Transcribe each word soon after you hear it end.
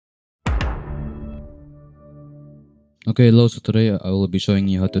Okay, hello. So today I will be showing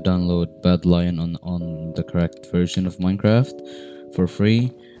you how to download BADLION on the cracked version of Minecraft for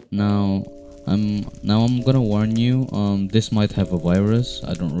free. Now I'm gonna warn you. This might have a virus.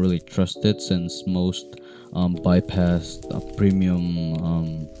 I don't really trust it since most bypassed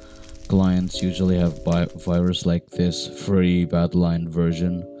premium clients usually have virus like this free BADLION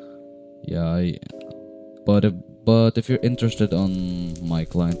version. Yeah, but if you're interested on my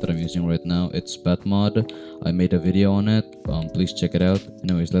client that I'm using right now, it's Batmod. I made a video on it. Please check it out.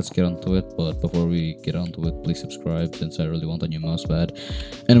 Anyways, let's get onto it. But before we get onto it, please subscribe since I really want a new mousepad.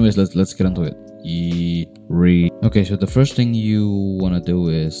 Anyways, let's get onto it. Okay, so the first thing you wanna do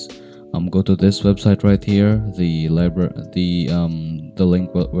is go to this website right here, the library, the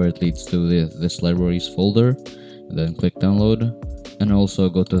link where it leads to this libraries folder, and then click download, and also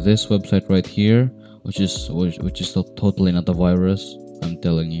go to this website right here, which is totally not a virus, I'm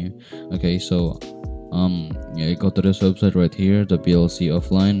telling you. Okay, so yeah, you go to this website right here, the BLC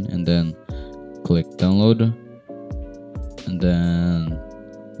offline, and then click download, and then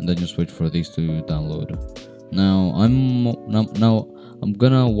just wait for these to download. Now I'm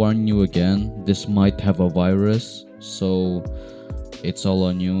gonna warn you again, this might have a virus, so it's all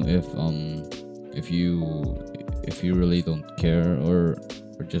on you if you really don't care or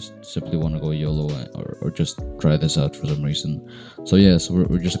just simply want to go YOLO or just try this out for some reason. So yes,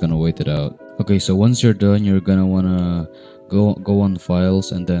 we're just gonna wait it out. Okay, so once you're done, you're gonna wanna go on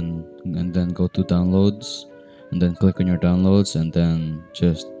files and then go to downloads, and then click on your downloads, and then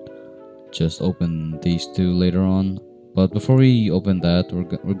just open these two later on. But before we open that,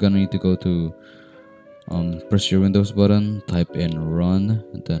 we're gonna need to go to press your Windows button, type in run,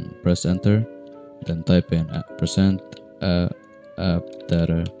 and then press enter, then type in percent app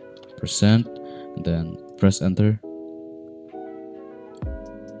data percent, and then press enter.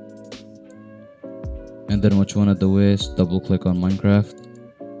 And then what you want to do is double click on Minecraft,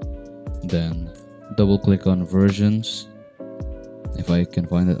 then double click on versions, if I can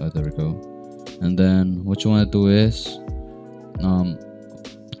find it. Oh, there we go. And then what you want to do is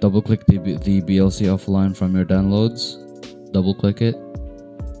double click the BLC offline from your downloads, double click it,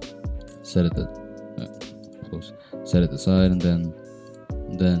 set it close, set it aside, and then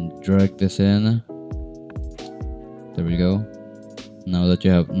drag this in. There we go. Once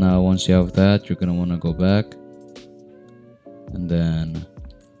you have that, you're gonna want to go back, and then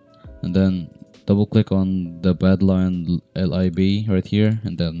double click on the BADLION lib right here,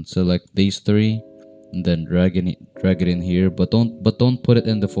 and then select these three, and then drag it in here, but don't put it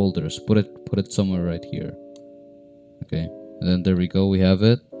in the folders. Put it somewhere right here. Okay, and then there we go, we have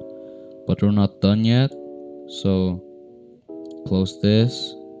it, but we're not done yet. So close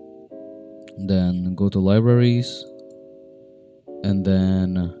this, then go to libraries, and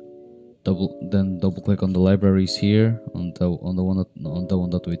then double click on the libraries here on the one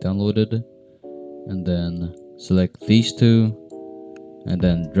that we downloaded, and then select these two, and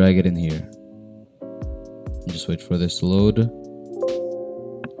then drag it in here. Just wait for this to load,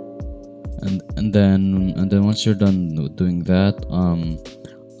 and then once you're done doing that,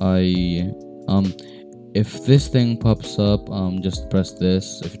 if this thing pops up, just press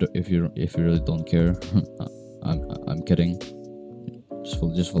this. If you really don't care, I'm kidding.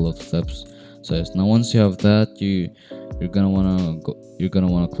 Just follow the steps. So yes, now once you have that, you're gonna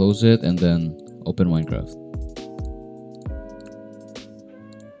wanna close it and then open Minecraft.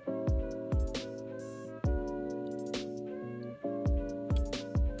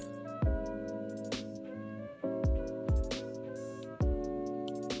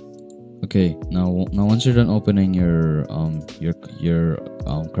 Okay, now once you're done opening your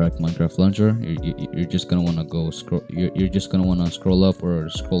cracked Minecraft launcher, you're just gonna wanna you're just gonna wanna scroll up or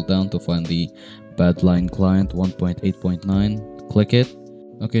scroll down to find the BADLION client 1.8.9. Click it.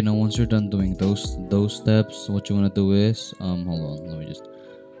 Okay, now once you're done doing those steps, what you wanna do is hold on, let me just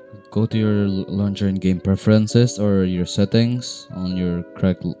go to your launcher in game preferences or your settings on your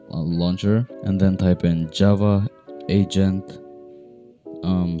cracked launcher, and then type in Java agent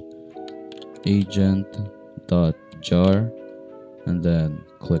agent.jar, and then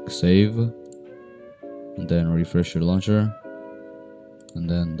click save, and then refresh your launcher, and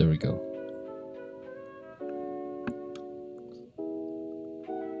then there we go.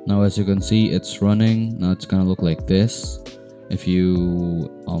 Now as you can see, it's running. Now it's gonna look like this if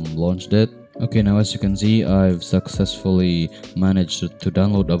you launched it. Okay, now as you can see, I've successfully managed to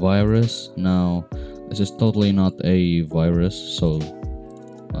download a virus. Now this is totally not a virus, so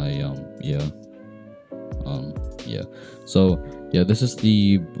so this is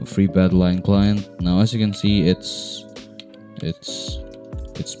the free BADLION client. Now as you can see, it's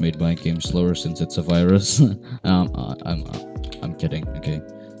it's made my game slower since it's a virus. I'm kidding. Okay,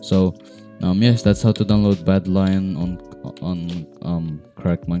 so yes, that's how to download BADLION on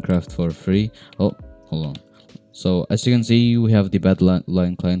Cracked Minecraft for free. Oh, hold on. So as you can see, we have the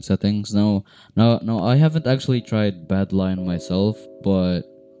BADLION client settings now. Now I haven't actually tried BADLION myself, but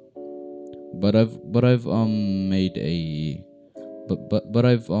I've made a but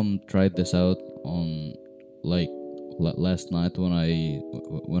I've tried this out on like last night when I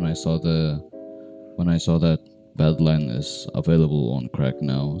saw that BADLION is available on Crack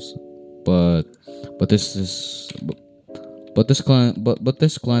now. But this is this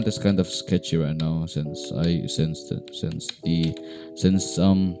client is kind of sketchy right now since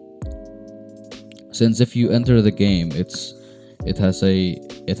if you enter the game, it has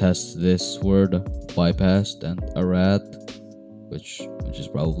this word bypassed and a rat, which is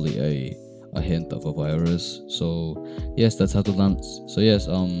probably a hint of a virus. So yes, that's how to download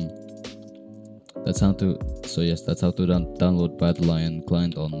BADLION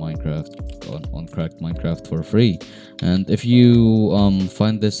client on Minecraft on Cracked Minecraft for free. And if you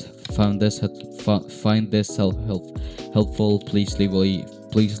find this helpful, please leave a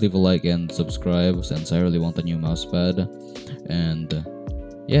like and subscribe, since I really want a new mousepad. And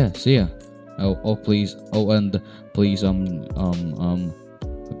yeah, see ya. Please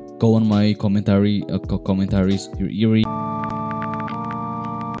go on my commentaries.